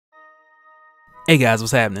Hey guys,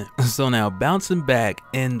 what's happening? So now bouncing back,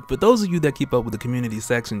 and for those of you that keep up with the community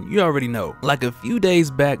section, you already know, like a few days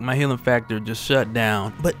back my healing factor just shut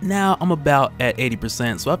down, but now I'm about at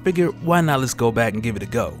 80%, so I figured why not let's go back and give it a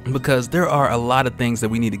go, because there are a lot of things that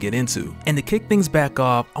we need to get into. And to kick things back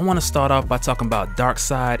off, I want to start off by talking about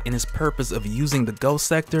Darkseid and his purpose of using the ghost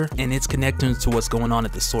sector and its connection to what's going on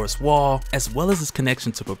at the source wall, as well as its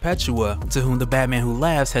connection to Perpetua, to whom the Batman Who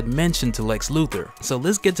Laughs had mentioned to Lex Luthor. So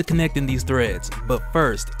let's get to connecting these threads. But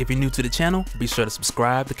first, if you're new to the channel, be sure to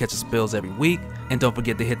subscribe to catch the spills every week, and don't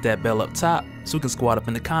forget to hit that bell up top so we can squad up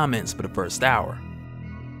in the comments for the first hour.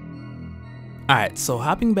 Alright, so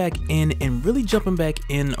hopping back in and really jumping back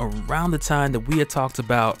in around the time that we had talked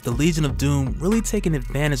about the Legion of Doom really taking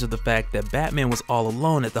advantage of the fact that Batman was all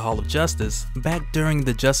alone at the Hall of Justice. Back during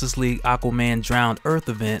the Justice League Aquaman Drowned Earth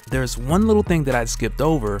event, there's one little thing that I skipped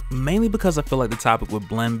over, mainly because I feel like the topic would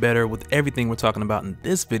blend better with everything we're talking about in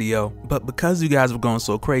this video, but because you guys were going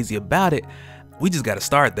so crazy about it, we just gotta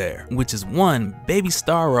start there, which is one baby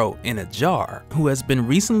Starro in a jar, who has been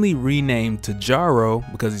recently renamed to Jarro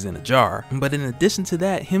because he's in a jar. But in addition to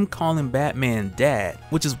that, him calling Batman Dad,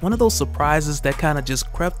 which is one of those surprises that kind of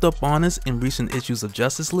just crept up on us in recent issues of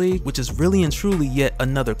Justice League, which is really and truly yet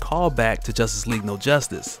another callback to Justice League No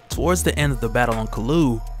Justice. Towards the end of the battle on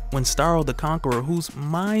Callooh, when Starro the Conqueror, whose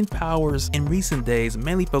mind powers in recent days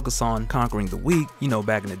mainly focus on conquering the weak, you know,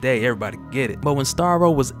 back in the day everybody could get it, but when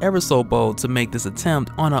Starro was ever so bold to make this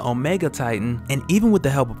attempt on an Omega Titan, and even with the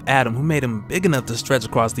help of Adam, who made him big enough to stretch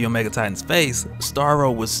across the Omega Titan's face,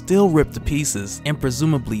 Starro was still ripped to pieces and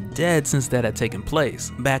presumably dead since that had taken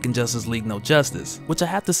place back in Justice League No Justice, which I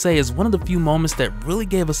have to say is one of the few moments that really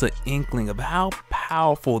gave us an inkling of how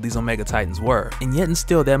powerful these Omega Titans were, and yet and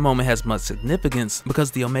still that moment has much significance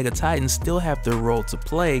because the Omega Titans still have their role to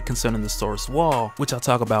play concerning the source wall, which I'll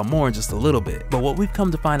talk about more in just a little bit. But what we've come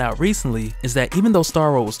to find out recently is that even though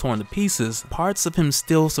Starro was torn to pieces, parts of him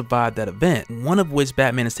still survived that event, one of which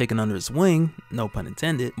Batman has taken under his wing, no pun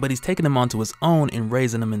intended, but he's taken him onto his own and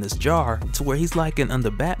raising him in this jar to where he's likened under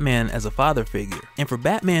Batman as a father figure. And for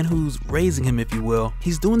Batman, who's raising him if you will,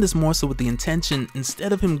 he's doing this more so with the intention,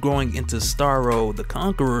 instead of him growing into Starro the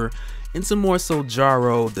Conqueror, into more so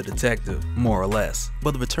Jarro the Detective, more or less.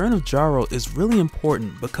 But the return of Jarro is really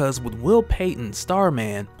important because with Will Payton,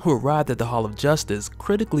 Starman, who arrived at the Hall of Justice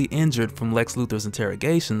critically injured from Lex Luthor's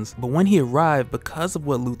interrogations, but when he arrived, because of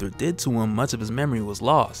what Luthor did to him, much of his memory was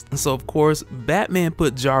lost. And so of course, Batman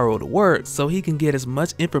put Jarro to work so he can get as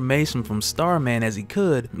much information from Starman as he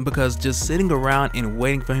could, because just sitting around and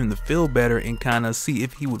waiting for him to feel better and kind of see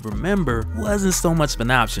if he would remember wasn't so much of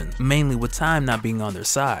an option, mainly with time not being on their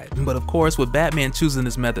side. But of course, with Batman choosing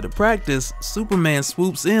this method of practice, Superman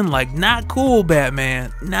swoops in like, not cool,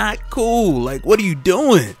 Batman, not cool, like what are you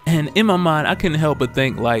doing? And in my mind, I couldn't help but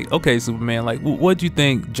think like, okay, Superman, like what do you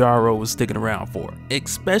think Jarro was sticking around for?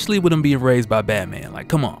 Especially with him being raised by Batman, like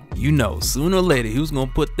come on, you know, sooner or later he was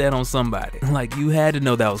gonna put that on somebody. Like you had to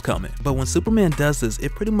know that was coming. But when Superman does this,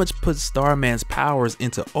 it pretty much puts Starman's powers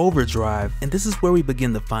into overdrive, and this is where we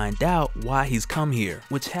begin to find out why he's come here,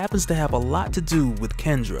 which happens to have a lot to do with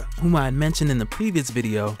Kendra, whom I mentioned in the previous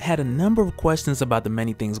video, had a number of questions about the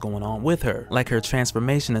many things going on with her, like her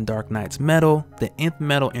transformation in Dark Knight's metal, the nth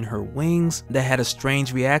metal in her wings that had a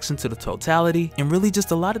strange reaction to the totality, and really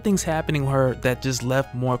just a lot of things happening with her that just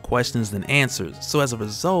left more questions than answers. So as a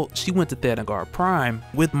result, she went to Thanagar Prime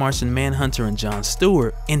with Martian Manhunter and John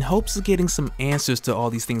Stewart in hopes of getting some answers to all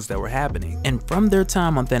these things that were happening. And from their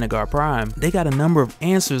time on Thanagar Prime, they got a number of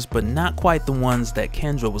answers, but not quite the ones that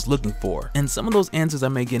Kendra was looking for. And some of those answers I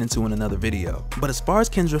may get into in another video. But as far as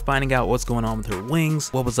Kendra finding out what's going on with her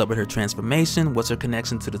wings, what was up with her transformation, what's her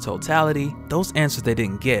connection to the totality, those answers they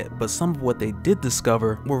didn't get, but some of what they did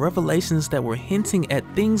discover were revelations that were hinting at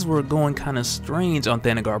things were going kind of strange on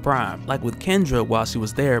Thanagar Prime, like with Kendra while she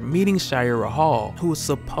was there meeting Shira Hall, who was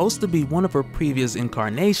supposed to be one of her previous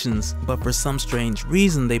incarnations, but for some strange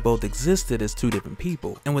reason they both existed as two different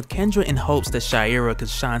people. And with Kendra in hopes that Shira could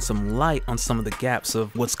shine some light on some of the gaps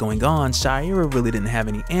of what's going on, Shira really didn't have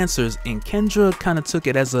any answers, and Kendra kind of took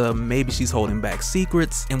it as a maybe she's holding back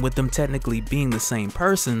secrets, and with them technically being the same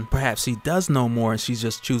person, perhaps she does know more and she's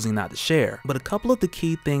just choosing not to share. But a couple of the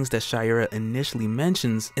key things that Shira initially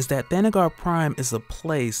mentions is that Thanagar Prime is a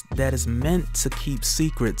place that is meant to keep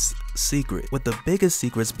secrets secret, with the biggest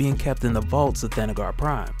secrets being kept in the vaults of Thanagar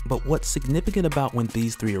Prime. But what's significant about when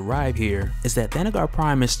these three arrive here is that Thanagar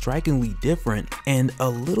Prime is strikingly different and a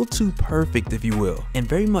little too perfect, if you will, and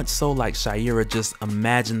very much so like Shira just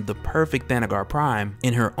imagined imagine the perfect Thanagar Prime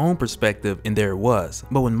in her own perspective, and there it was.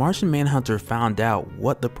 But when Martian Manhunter found out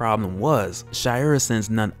what the problem was, Shayera sends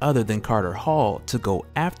none other than Carter Hall to go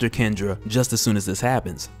after Kendra just as soon as this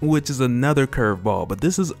happens, which is another curveball, but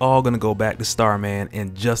this is all gonna go back to Starman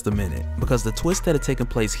in just a minute, because the twist that had taken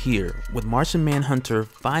place here, with Martian Manhunter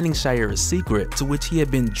finding Shayera's secret, to which he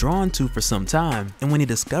had been drawn to for some time, and when he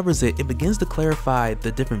discovers it, it begins to clarify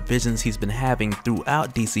the different visions he's been having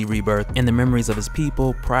throughout DC Rebirth and the memories of his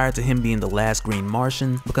people prior to him being the last Green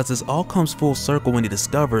Martian, because this all comes full circle when he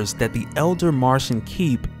discovers that the Elder Martian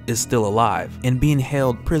Keep is still alive and being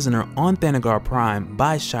held prisoner on Thanagar Prime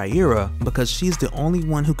by Shayera, because she's the only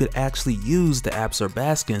one who could actually use the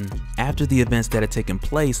Absorbaskin after the events that had taken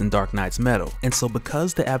place in Dark Knight's Metal. And so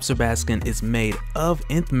because the Absorbaskin is made of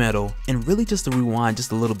Nth Metal, and really just to rewind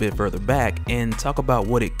just a little bit further back and talk about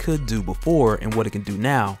what it could do before and what it can do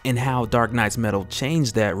now, and how Dark Knight's Metal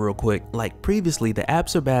changed that real quick. Like previously, the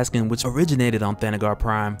Absorbaskin, which originated on Thanagar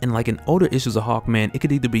Prime, and like in older issues of Hawkman, it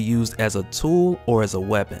could either be used as a tool or as a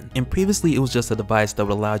weapon. And previously it was just a device that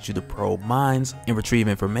would allow you to probe minds and retrieve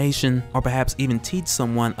information, or perhaps even teach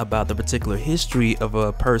someone about the particular history of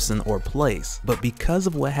a person or place. But because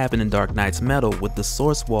of what happened in Dark Knight's Metal, with the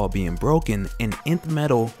source wall being broken and Nth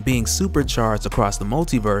Metal being supercharged across the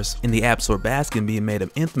multiverse, and the Absorbaskin being made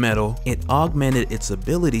of Nth Metal, it augmented its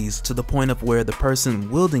abilities to the point of where the person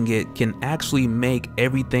wielding it can actually make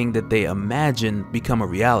everything that they imagine become a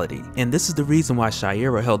reality. And this is the reason why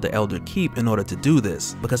Shayera held the Elder Keep in order to do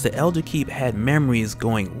this, because the Elder Keep had memories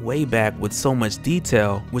going way back with so much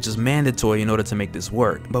detail, which is mandatory in order to make this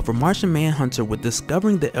work. But for Martian Manhunter, with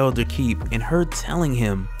discovering the Elder Keep and her telling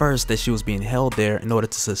him first that she was being held there in order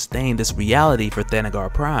to sustain this reality for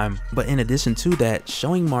Thanagar Prime, but in addition to that,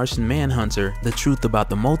 showing Martian Manhunter the truth about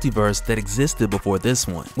the multiverse that existed before this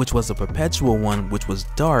one, which was a perpetual one, which was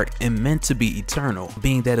dark and meant to be eternal,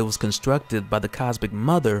 being that it was constructed by the Cosmic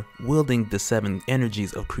Mother wielding the 7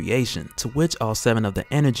 energies of creation, to which all 7 of the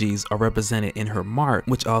energies are represented in her mark,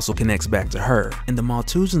 which also connects back to her. And the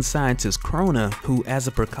Malthusian scientist Krona, who as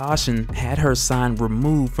a precaution had her sign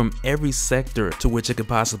removed from every sector to which it could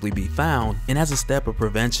possibly be found, and as a step of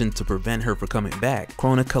prevention to prevent her from coming back,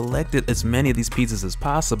 Krona collected as many of these pieces as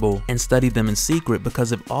possible and studied them in secret,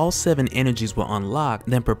 because if all 7 energies were unlocked,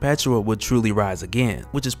 then Perpetua would truly rise again,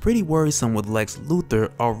 which is pretty worrisome with Lex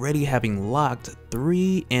Luthor already having locked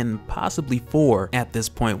 3 and possibly 4 at this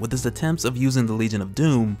point with his attempts of using the Legion of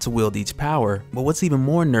Doom to wield each power. But what's even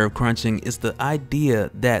more nerve crunching is the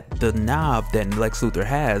idea that the knob that Lex Luthor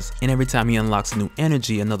has, and every time he unlocks a new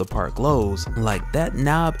energy another part glows, like that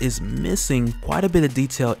knob is missing quite a bit of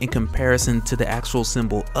detail in comparison to the actual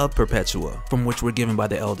symbol of Perpetua, from which we're given by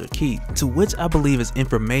the Elder Keep, to which I believe is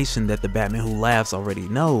information that the Batman Who Laughs already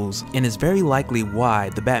knows, and is very likely why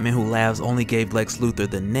the Batman Who Laughs only gave Lex Luthor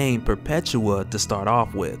the name Perpetua to start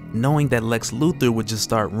off with, knowing that Lex Luthor would just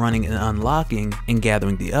start running and unlocking and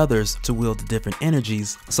gathering the others to wield the different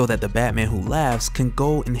energies, so that the Batman Who Laughs can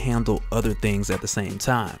go and handle other things at the same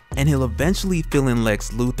time. And he'll eventually fill in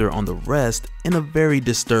Lex Luthor on the rest in a very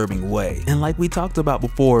disturbing way. And like we talked about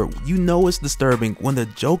before, you know it's disturbing when the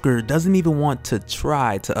Joker doesn't even want to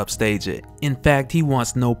try to upstage it. In fact, he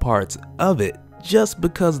wants no parts of it, just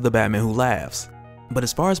because of the Batman Who Laughs. But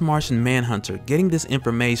as far as Martian Manhunter getting this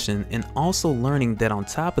information and also learning that on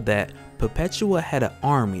top of that, Perpetua had an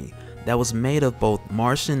army that was made of both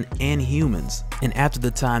Martian and humans, and after the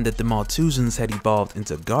time that the Malthusians had evolved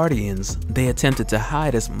into Guardians, they attempted to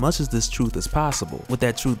hide as much of this truth as possible, with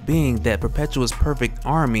that truth being that Perpetua's perfect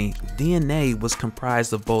army DNA was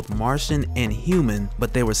comprised of both Martian and human,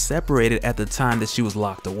 but they were separated at the time that she was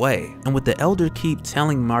locked away. And with the Elder Keep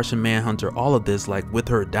telling Martian Manhunter all of this, like with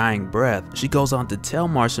her dying breath, she goes on to tell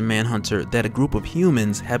Martian Manhunter that a group of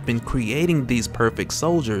humans have been creating these perfect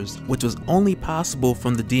soldiers, which was only possible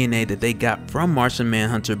from the DNA that they got from Martian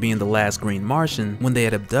Manhunter being the last Green Martian when they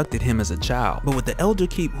had abducted him as a child. But with the Elder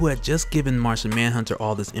Keep, who had just given Martian Manhunter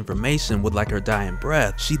all this information with like her dying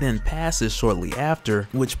breath, she then passes shortly after,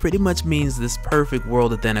 which pretty much means this perfect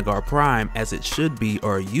world of Thanagar Prime, as it should be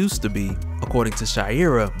or used to be, according to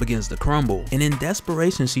Shayera, begins to crumble. And in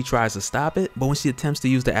desperation, she tries to stop it, but when she attempts to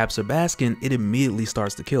use the Absorbaskin, it immediately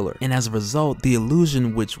starts to kill her. And as a result, the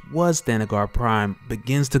illusion which was Thanagar Prime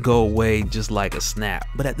begins to go away just like a snap.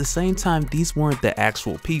 But at the same same time, these weren't the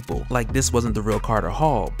actual people. Like, this wasn't the real Carter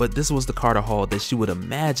Hall, but this was the Carter Hall that she would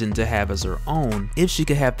imagine to have as her own if she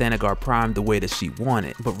could have Thanagar Prime the way that she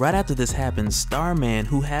wanted. But right after this happened, Starman,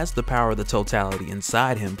 who has the power of the totality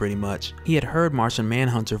inside him pretty much, he had heard Martian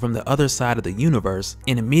Manhunter from the other side of the universe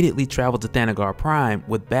and immediately traveled to Thanagar Prime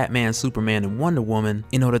with Batman, Superman, and Wonder Woman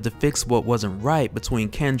in order to fix what wasn't right between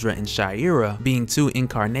Kendra and Sha'ira, being two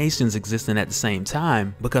incarnations existing at the same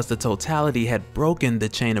time, because the totality had broken the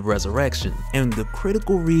chain of resurrection. And the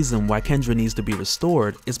critical reason why Kendra needs to be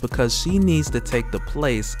restored is because she needs to take the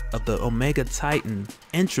place of the Omega Titan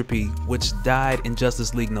Entropy, which died in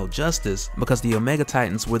Justice League No Justice, because the Omega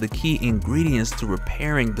Titans were the key ingredients to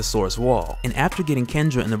repairing the Source Wall. And after getting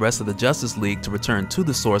Kendra and the rest of the Justice League to return to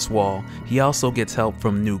the Source Wall, he also gets help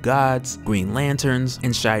from New Gods, Green Lanterns,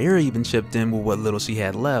 and Sha'ira even chipped in with what little she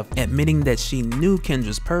had left, admitting that she knew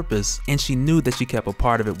Kendra's purpose and she knew that she kept a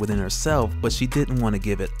part of it within herself, but she didn't want to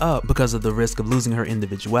give it up because of the risk of losing her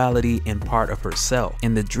individuality and part of herself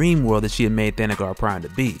in the dream world that she had made Thanagar Prime to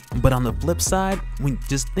be. But on the flip side, when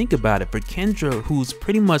just think about it, for Kendra, who's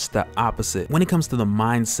pretty much the opposite when it comes to the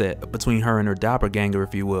mindset between her and her doppelganger,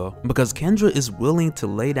 if you will, because Kendra is willing to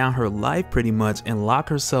lay down her life pretty much and lock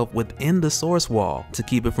herself within the Source Wall to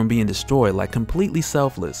keep it from being destroyed, like completely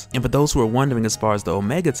selfless. And for those who are wondering as far as the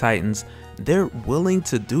Omega Titans, they're willing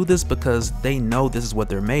to do this because they know this is what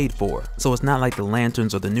they're made for. So it's not like the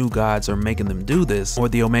Lanterns or the New Gods are making them do this, or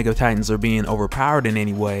the Omega Titans are being overpowered in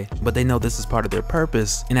any way, but they know this is part of their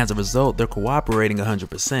purpose, and as a result, they're cooperating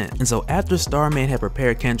 100%. And so after Starman had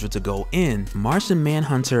prepared Kendra to go in, Martian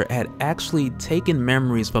Manhunter had actually taken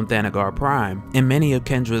memories from Thanagar Prime, and many of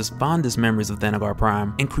Kendra's fondest memories of Thanagar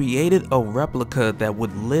Prime, and created a replica that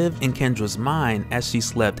would live in Kendra's mind as she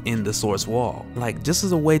slept in the Source Wall, like just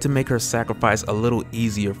as a way to make her sacrifice a little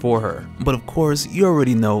easier for her. But of course, you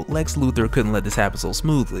already know Lex Luthor couldn't let this happen so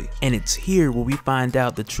smoothly, and it's here where we find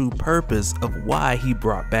out the true purpose of why he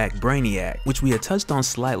brought back Brainiac, which we had touched on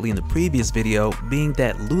slightly in the previous video, being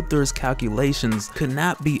that Luthor's calculations could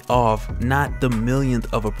not be off not the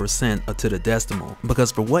millionth of a percent to the decimal,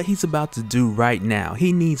 because for what he's about to do right now,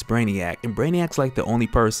 he needs Brainiac, and Brainiac's like the only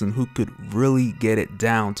person who could really get it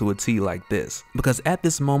down to a T like this. Because at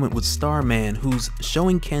this moment with Starman, who's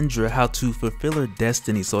showing Kendra how to fulfill her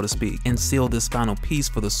destiny, so to speak, and seal this final piece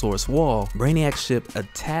for the Source Wall, Brainiac's ship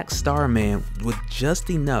attacks Starman with just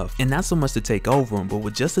enough, and not so much to take over him, but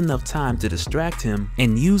with just enough time to distract him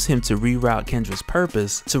and use him to reroute Kendra's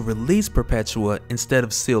purpose to release Perpetua instead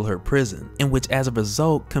of seal her prison, in which as a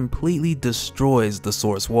result completely destroys the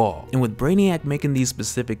Source Wall. And with Brainiac making these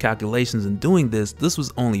specific calculations and doing this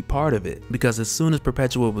was only part of it, because as soon as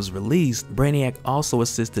Perpetua was released, Brainiac also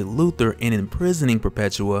assisted Luthor in imprisoning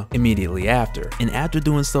Perpetua immediately after. And after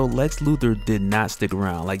doing so, Lex Luthor did not stick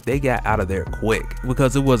around, like they got out of there quick,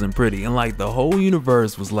 because it wasn't pretty, and like the whole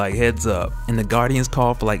universe was like heads up, and the Guardians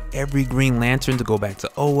called for like every Green Lantern to go back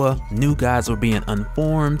to Oa, New Gods were being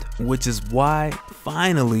unformed, which is why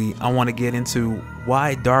finally I want to get into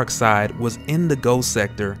why Darkseid was in the Ghost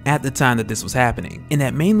Sector at the time that this was happening. And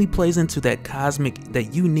that mainly plays into that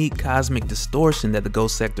unique cosmic distortion that the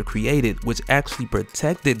Ghost Sector created, which actually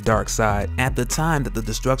protected Darkseid at the time that the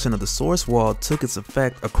destruction of the Source Wall took its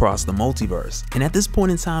effect across the multiverse. And at this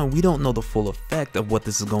point in time, we don't know the full effect of what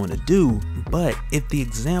this is going to do, but if the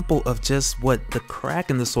example of just what the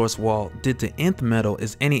crack in the Source Wall did to Nth Metal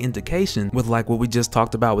is any indication, with like what we just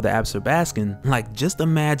talked about with the Absor Baskin, like just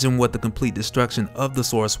imagine what the complete destruction of the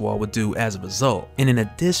Source Wall would do as a result. And in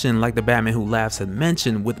addition, like the Batman Who Laughs had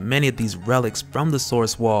mentioned, with many of these relics from the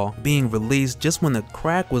Source Wall being released just when the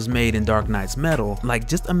crack was made in Dark Knight's metal, like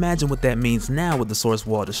just imagine what that means now with the Source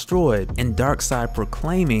Wall destroyed, and Darkseid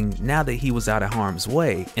proclaiming now that he was out of harm's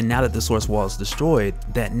way, and now that the Source Wall is destroyed,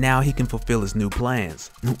 that now he can fulfill his new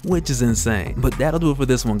plans, which is insane. But that'll do it for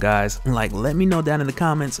this one, guys. Like, let me know down in the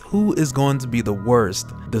comments who is going to be the worst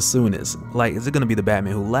the soonest. Like, is it going to be the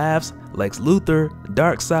Batman Who Laughs, Lex Luthor,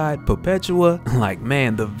 Darkseid, Perpetua? Like,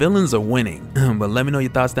 man, the villains are winning. But let me know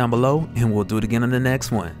your thoughts down below, and we'll do it again on the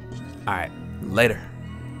next one. Alright, later.